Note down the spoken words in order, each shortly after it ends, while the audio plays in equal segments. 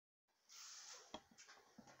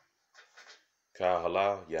Kyle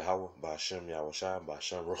Halal, Yahweh, Ba'Shem Yahushai,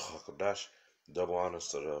 Ba'Shem Ruach HaKodesh. Double honors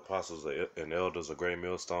to the apostles and elders of Great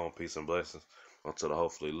Millstone. Peace and blessings unto the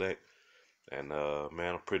hopefully elect. And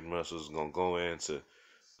man, I'm pretty much just gonna go into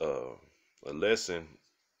uh, a lesson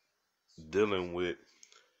dealing with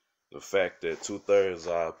the fact that 2/3 of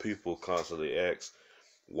our people constantly ask,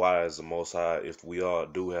 why is the Most High, if we all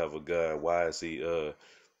do have a God, why is He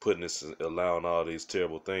putting this, allowing all these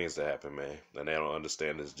terrible things to happen, man? And they don't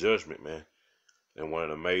understand His judgment, man. And one of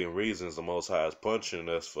the main reasons the Most High is punishing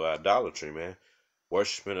us for idolatry, man,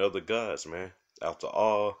 worshiping other gods, man. After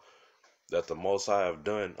all that the Most High have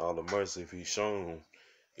done, all the mercy He's shown,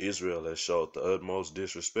 Israel has showed the utmost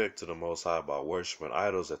disrespect to the Most High by worshiping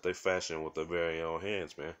idols that they fashion with their very own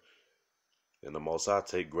hands, man. And the Most High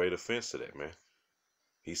take great offense to that, man.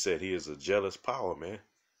 He said He is a jealous power, man.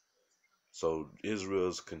 So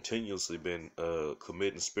Israel's continuously been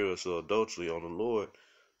committing spiritual adultery on the Lord.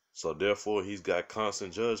 So therefore, He's got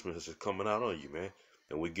constant judgment that's just coming out on you, man.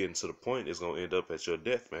 And we getting to the point it's gonna end up at your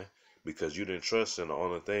death, man, because you didn't trust in the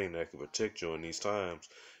only thing that can protect you in these times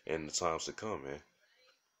and the times to come, man.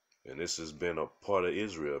 And this has been a part of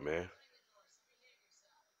Israel, man,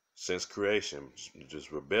 since creation,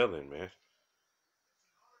 just rebelling, man.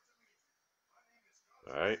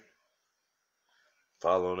 All right,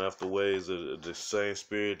 following after ways of the same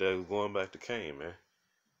spirit that was going back to Cain, man.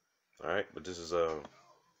 All right, but this is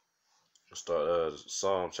start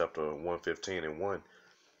Psalm chapter 115 and 1.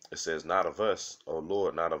 It says, "Not of us, O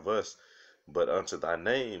Lord, not of us, but unto Thy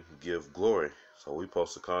name give glory." So we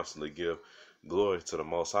supposed to constantly give glory to the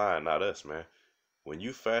Most High, not us, man. When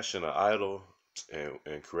you fashion an idol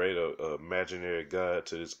and create a imaginary God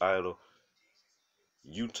to this idol,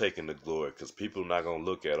 you taking the glory, because people not gonna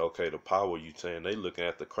look at, okay, the power you saying. They looking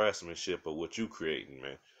at the craftsmanship of what you creating,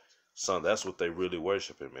 man. Son, that's what they really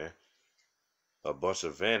worshiping, man. A bunch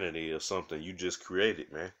of vanity or something you just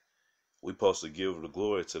created, man. We supposed to give the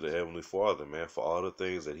glory to the Heavenly Father, man, for all the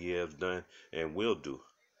things that He has done and will do.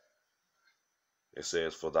 It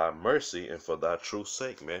says, for Thy mercy and for Thy true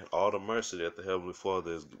sake, man. All the mercy that the Heavenly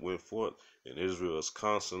Father has went forth, and Israel is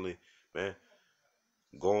constantly, man,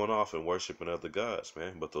 going off and worshiping other gods,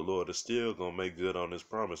 man. But the Lord is still going to make good on His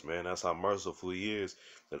promise, man. That's how merciful He is,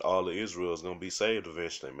 that all of Israel is going to be saved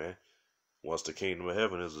eventually, man. Once the kingdom of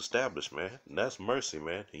heaven is established, man. And that's mercy,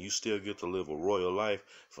 man. And you still get to live a royal life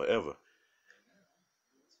forever.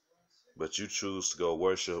 But you choose to go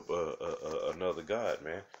worship another God,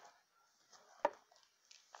 man.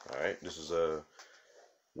 All right, this is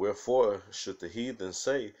wherefore should the heathen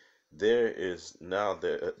say, there is now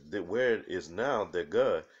where is now their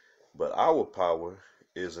God, but our power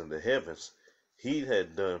is in the heavens. He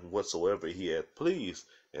had done whatsoever He had pleased,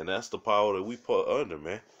 and that's the power that we put under,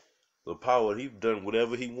 man. The power He done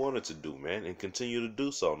whatever He wanted to do, man, and continue to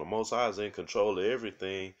do so. The Most High is in control of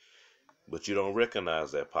everything, but you don't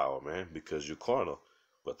recognize that power, man, because you're carnal.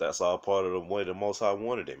 But that's all part of the way the Most High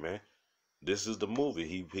wanted it, man. This is the movie.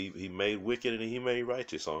 He made wicked and He made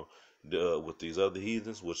righteous on with these other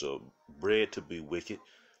heathens, which are bred to be wicked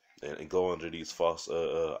and go under these false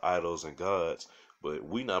idols and gods. But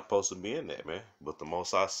we not supposed to be in that, man. But the Most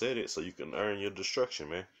High said it so you can earn your destruction,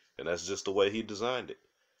 man. And that's just the way He designed it.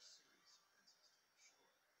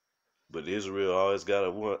 But Israel always got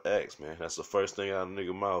to one ask, man. That's the first thing out of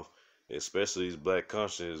nigga mouth, especially these black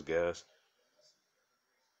conscious guys.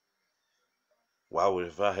 Why would,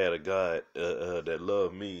 if I had a God that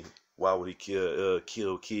loved me, why would He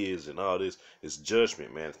kill kids and all this? It's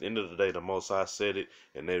judgment, man. At the end of the day, the Most High said it,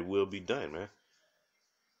 and it will be done, man.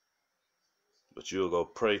 But you'll go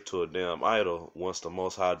pray to a damn idol once the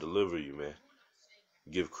Most High deliver you, man.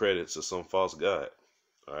 Give credit to some false God.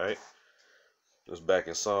 All right. It's back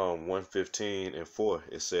in Psalm 115 and 4.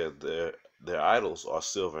 It said, their idols are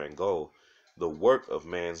silver and gold, the work of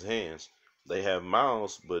man's hands. They have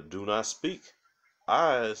mouths, but do not speak.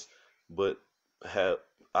 Eyes, but have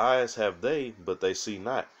eyes have they, but they see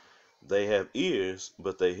not. They have ears,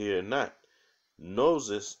 but they hear not.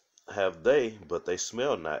 Noses have they, but they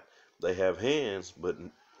smell not. They have hands, but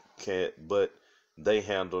they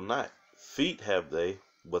handle not. Feet have they,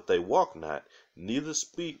 but they walk not. Neither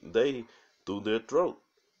speak they through their throat.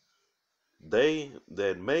 They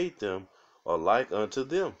that made them are like unto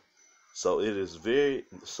them. So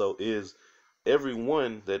is every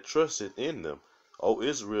one that trusteth in them. O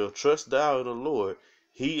Israel, trust thou in the Lord.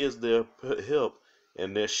 He is their help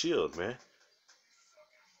and their shield, man.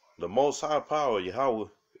 The Most High power, Yahweh,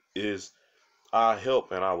 is our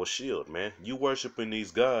help and our shield, man. You worshiping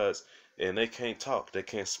these gods and they can't talk, they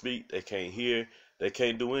can't speak, they can't hear, they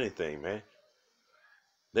can't do anything, man.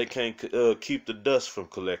 They can't keep the dust from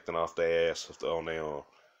collecting off their ass on their own.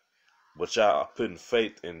 But y'all putting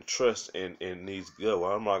faith and trust in these good.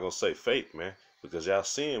 Well, I'm not gonna say faith, man, because y'all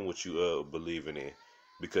seeing what you believing in,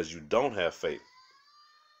 because you don't have faith.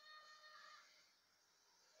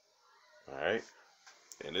 All right,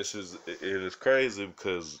 and it is crazy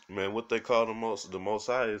because, man, what they call the most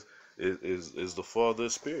high is the Father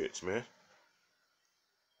of spirits, man.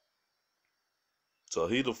 So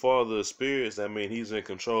he the Father of spirits. That means he's in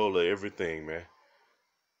control of everything, man.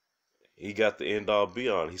 He got the end all be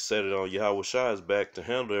all. He set it on Yahweh Shai's back to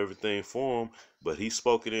handle everything for him, but he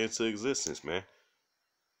spoke it into existence, man.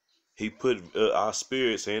 He put our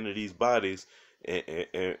spirits into these bodies and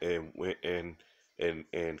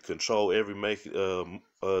control every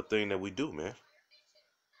thing that we do, man.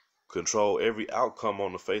 Control every outcome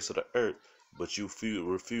on the face of the earth, but you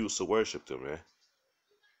refuse to worship them, man.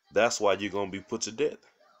 That's why you're gonna be put to death.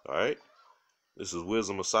 All right. This is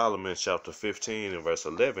Wisdom of Solomon, chapter 15 and verse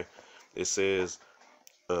 11. It says,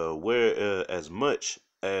 "Where as much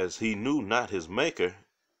as he knew not his maker,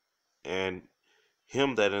 and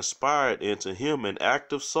him that inspired into him an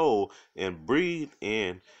active soul and breathed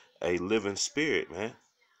in a living spirit," man.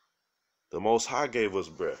 The Most High gave us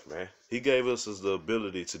breath, man. He gave us the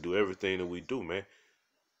ability to do everything that we do, man.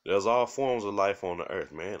 There's all forms of life on the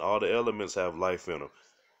earth, man. All the elements have life in them.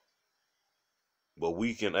 But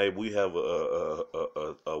we have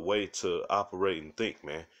a way to operate and think,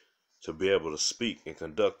 man, to be able to speak and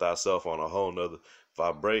conduct ourselves on a whole nother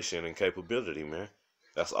vibration and capability, man.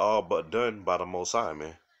 That's all but done by the Most High,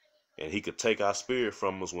 man. And he could take our spirit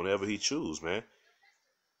from us whenever he choose, man.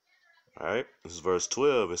 All right. This is verse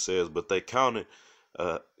 12. It says, but they counted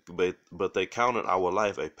our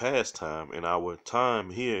life a pastime, and our time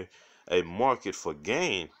here a market for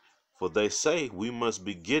gain. For they say we must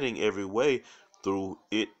be getting every way through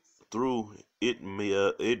it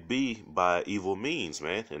be by evil means,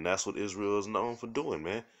 man. And that's what Israel is known for doing,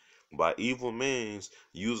 man. By evil means,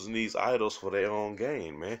 using these idols for their own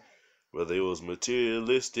gain, man. Whether it was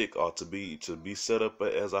materialistic or to be set up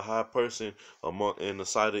as a high person in the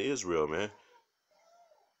sight of Israel, man.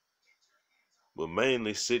 But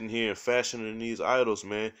mainly sitting here and fashioning these idols,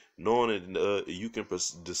 man, knowing that you can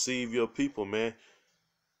deceive your people, man,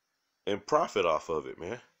 and profit off of it,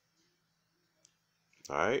 man.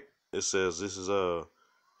 All right. It says this is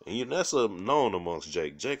that's known amongst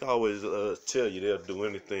Jake. Jake always tell you they'll do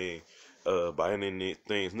anything by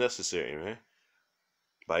anything necessary, man.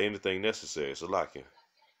 By anything necessary, so like it.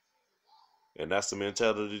 And that's the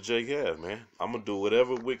mentality Jake have, man. I'm gonna do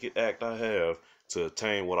whatever wicked act I have to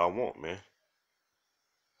attain what I want, man.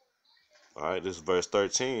 All right, this is verse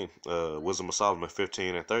 13, Wisdom of Solomon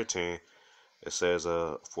 15 and 13. It says,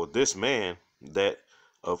 for this man that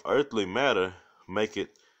of earthly matter maketh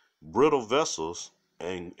brittle vessels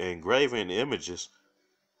and graven images,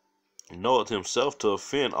 knoweth himself to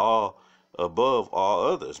offend all above all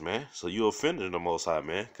others, man. So you offended the Most High,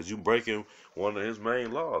 man, because you breaking one of his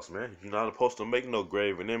main laws, man. You're not supposed to make no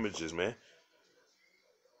graven images, man.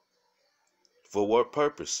 For what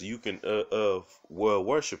purpose? So you can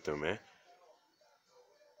worship them, man.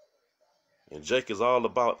 And Jake is all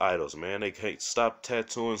about idols, man. They can't stop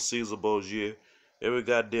tattooing Caesar Borgia. Every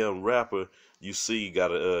goddamn rapper you see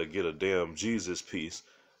gotta get a damn Jesus piece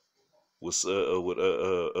with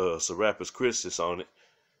Serapis Christus on it,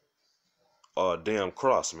 or a damn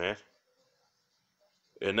cross, man.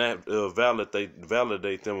 And that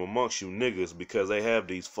validate them amongst you niggas because they have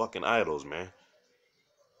these fucking idols, man.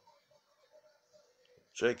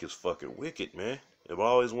 Jake is fucking wicked, man. If I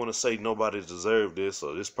always want to say nobody deserved this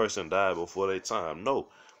or this person died before their time, no.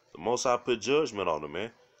 The Most High put judgment on them,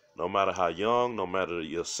 man. No matter how young, no matter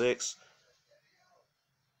your sex.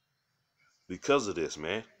 Because of this,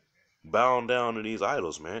 man. Bound down to these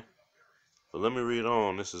idols, man. But let me read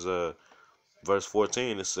on. This is verse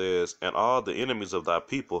 14. It says, and all the enemies of thy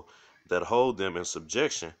people that hold them in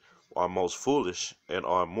subjection are most foolish and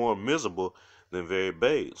are more miserable than very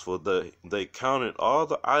babes, for they counted all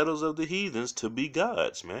the idols of the heathens to be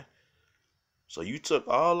gods, man. So you took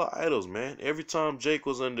all the idols, man. Every time Jake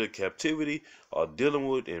was under captivity or dealing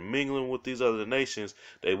with and mingling with these other nations,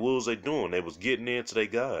 what was they doing? They was getting into their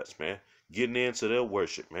gods, man. Getting into their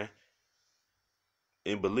worship, man.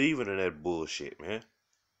 And believing in that bullshit, man.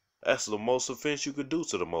 That's the most offense you could do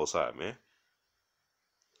to the Most High, man.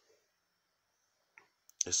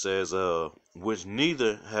 It says, which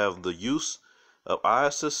neither have the use of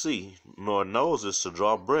eyes to see, nor noses to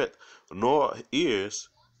draw breath, nor ears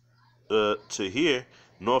to hear,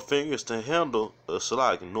 nor fingers to handle,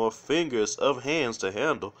 nor fingers of hands to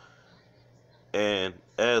handle. And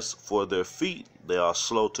as for their feet, they are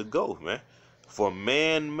slow to go, man. For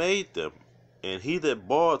man made them, and he that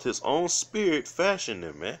borrowed his own spirit fashioned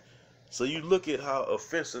them, man. So you look at how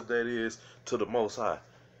offensive that is to the Most High.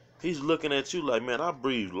 He's looking at you like, man, I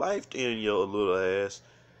breathe life in your little ass,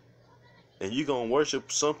 and you gonna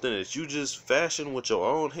worship something that you just fashioned with your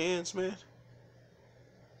own hands, man?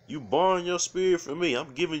 You borrowing your spirit from me.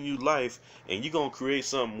 I'm giving you life, and you gonna create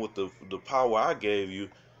something with the power I gave you,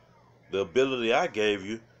 the ability I gave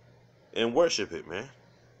you, and worship it, man.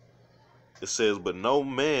 It says, but no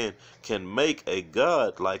man can make a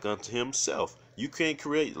God like unto himself. You can't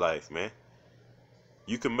create life, man.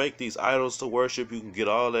 You can make these idols to worship. You can get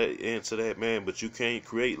all that into that, man, but you can't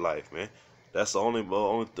create life, man. That's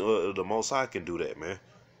the the Most High can do that, man.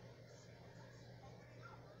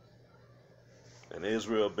 And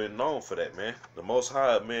Israel been known for that, man. The Most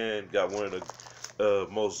High, man, got one of the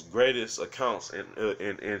most greatest accounts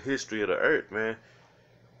in history of the earth, man.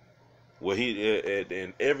 Where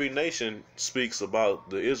and every nation speaks about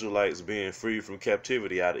the Israelites being free from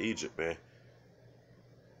captivity out of Egypt, man.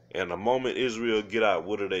 And the moment Israel get out,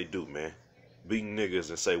 what do, man? Beat niggas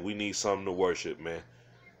and say, we need something to worship, man.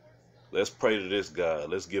 Let's pray to this God.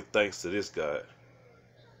 Let's give thanks to this God.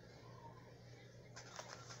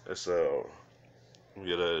 Let's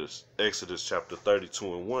get Exodus chapter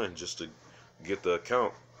 32:1 just to get the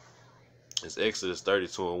account. It's Exodus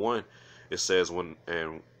 32:1. It says, when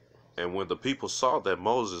the people saw that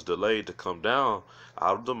Moses delayed to come down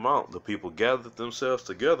out of the mount, the people gathered themselves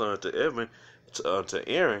together unto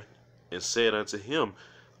Aaron, and said unto him,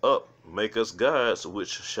 Up, make us gods which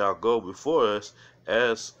shall go before us,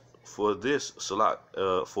 as for this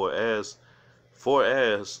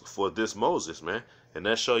for this Moses, man. And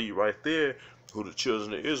that show you right there who the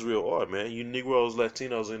children of Israel are, man. You Negroes,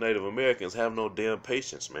 Latinos, and Native Americans have no damn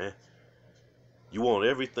patience, man. You want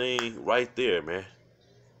everything right there, man.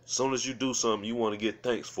 Soon as you do something, you want to get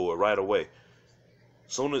thanks for it right away.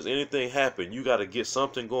 Soon as anything happens, you got to get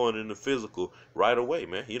something going in the physical right away,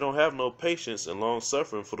 man. You don't have no patience and long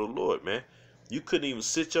suffering for the Lord, man. You couldn't even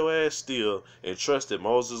sit your ass still and trust that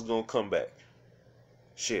Moses is going to come back.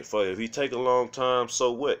 Shit, fuck, if he take a long time,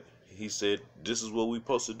 so what? He said, this is what we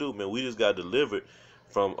supposed to do, man. We just got delivered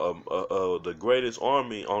from the greatest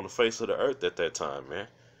army on the face of the earth at that time, man.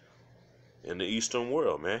 In the Eastern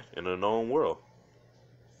world, man. In the known world.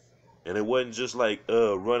 And it wasn't just like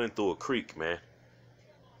running through a creek, man.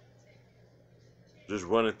 Just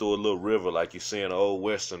running through a little river like you see in an old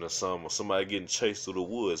Western or something, or somebody getting chased through the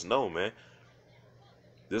woods. No, man.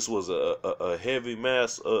 This was a heavy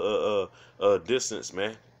mass distance,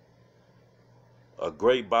 man. A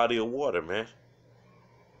great body of water, man.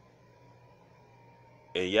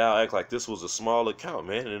 And y'all act like this was a small account,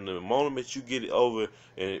 man. And the moment you get it over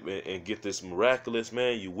and get this miraculous,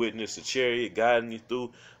 man, you witness the chariot guiding you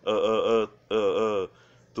through through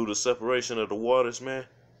the separation of the waters, man.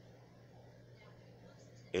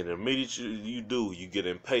 And immediately you get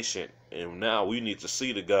impatient. And now we need to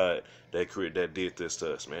see the God that did this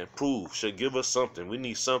to us, man. Should give us something. We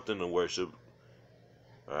need something to worship.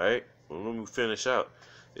 All right. Well, let me finish out.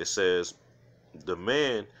 It says, the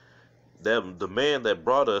man that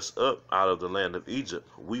brought us up out of the land of Egypt,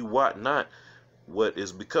 we wot not what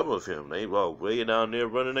is become of him. They way down there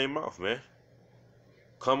running their mouth, man.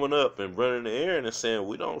 Coming up and running the air and saying,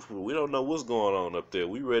 we don't know what's going on up there.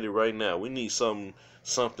 We ready right now. We need something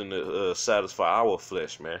to satisfy our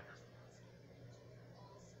flesh, man.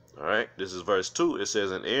 All right, this is verse 2. It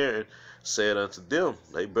says, and Aaron said unto them,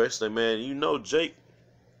 they basically, man, you know, Jake,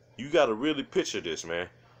 you got to really picture this, man.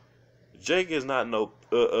 Jake is not no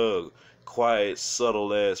quiet,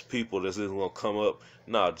 subtle ass people that's just gonna come up.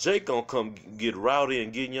 Nah, Jake gonna come get rowdy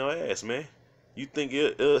and get in your ass, man. You think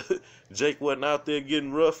Jake wasn't out there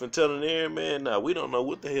getting rough and telling Aaron, man? Nah, we don't know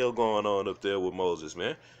what the hell going on up there with Moses,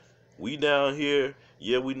 man. We down here,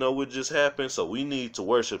 yeah, we know what just happened, so we need to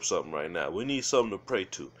worship something right now. We need something to pray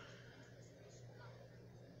to.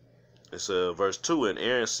 It's verse 2, and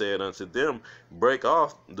Aaron said unto them, break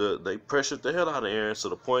off. They pressured the hell out of Aaron to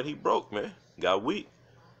the point he broke, man. Got weak.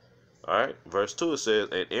 All right, verse 2, it says,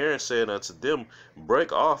 and Aaron said unto them,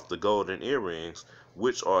 break off the golden earrings,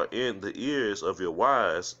 which are in the ears of your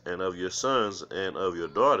wives, and of your sons, and of your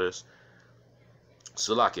daughters,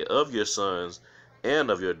 Salakia, of your sons, and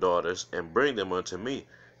of your daughters, and bring them unto me.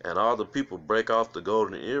 And all the people break off the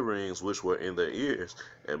golden earrings which were in their ears,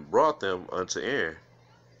 and brought them unto Aaron.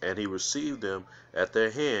 And he received them at their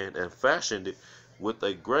hand, and fashioned it with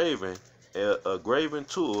a graven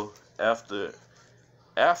tool after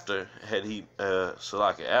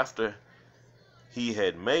he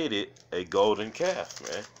had made it a golden calf,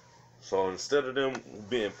 man. So instead of them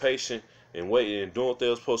being patient and waiting and doing what they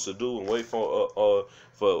were supposed to do and wait for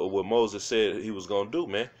what Moses said he was gonna do,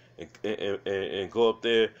 man, and go up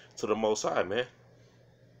there to the Most High, man.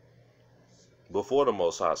 before the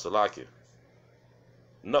Most High, Salakia.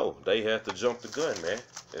 No, they had to jump the gun, man,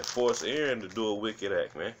 and force Aaron to do a wicked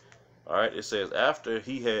act, man. All right, it says after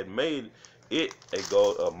he had made it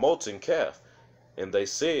a molten calf, and they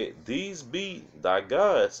said, "These be thy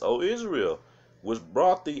gods, O Israel, which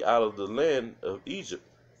brought thee out of the land of Egypt,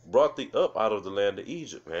 brought thee up out of the land of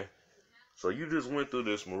Egypt," man. So you just went through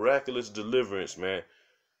this miraculous deliverance, man.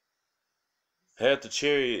 Had the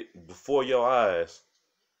chariot before your eyes.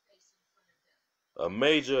 A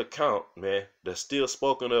major account, man, that's still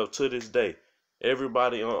spoken of to this day.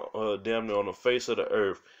 Everybody on damn near on the face of the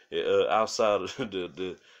earth, outside of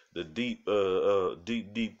the deep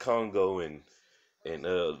Congo and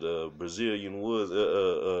the Brazilian woods,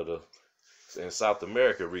 in South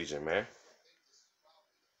America region, man.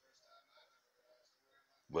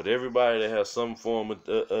 But everybody that has some form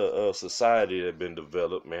of society that been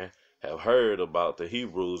developed, man, have heard about the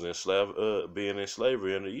Hebrews being in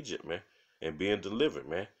slavery in Egypt, man, and being delivered,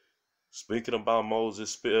 man. Speaking about Moses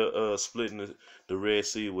splitting the Red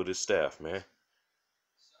Sea with his staff, man.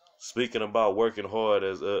 Speaking about working hard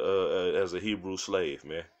as a Hebrew slave,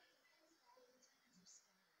 man.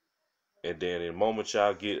 And then in the moment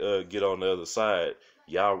y'all get on the other side,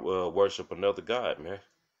 y'all worship another god, man.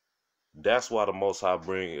 That's why the Most High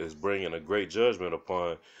is bringing a great judgment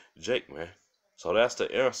upon Jake, man. So that's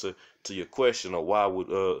the answer to your question of why would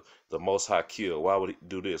the Most High kill? Why would he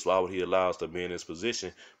do this? Why would he allow us to be in this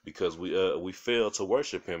position? Because we fail to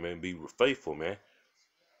worship him and be faithful, man.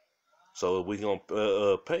 So we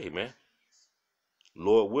gonna pay, man.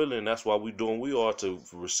 Lord willing, that's why we are to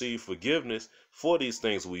receive forgiveness for these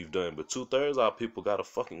things we've done. But 2/3 of our people gotta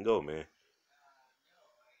fucking go, man.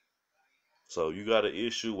 So you got an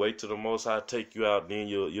issue, wait till the Most High take you out, then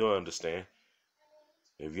you'll understand.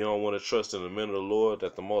 If you don't want to trust in the men of the Lord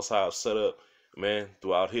that the Most High set up, man,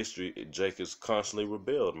 throughout history, Jake has constantly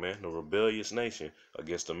rebelled, man, the rebellious nation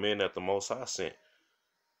against the men that the Most High sent.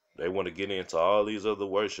 They want to get into all these other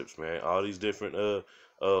worships, man, all these different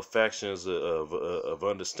factions of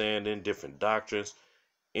understanding, different doctrines,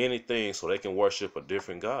 anything, so they can worship a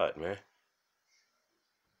different God, man.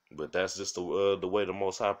 But that's just the way the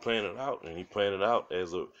Most High planned it out, and He planned it out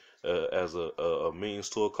as a means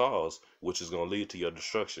to a cause, which is gonna lead to your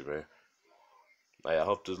destruction, man. I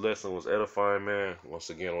hope this lesson was edifying, man. Once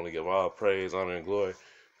again, I want to give all praise, honor, and glory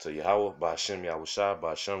to Yahweh, Ba'Shem Yahushua,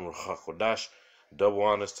 Ba'Shem Ruach HaKodesh. Double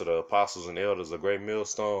honors to the apostles and elders of Great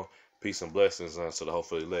Millstone. Peace and blessings unto the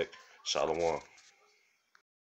hopefully elect. Shalom.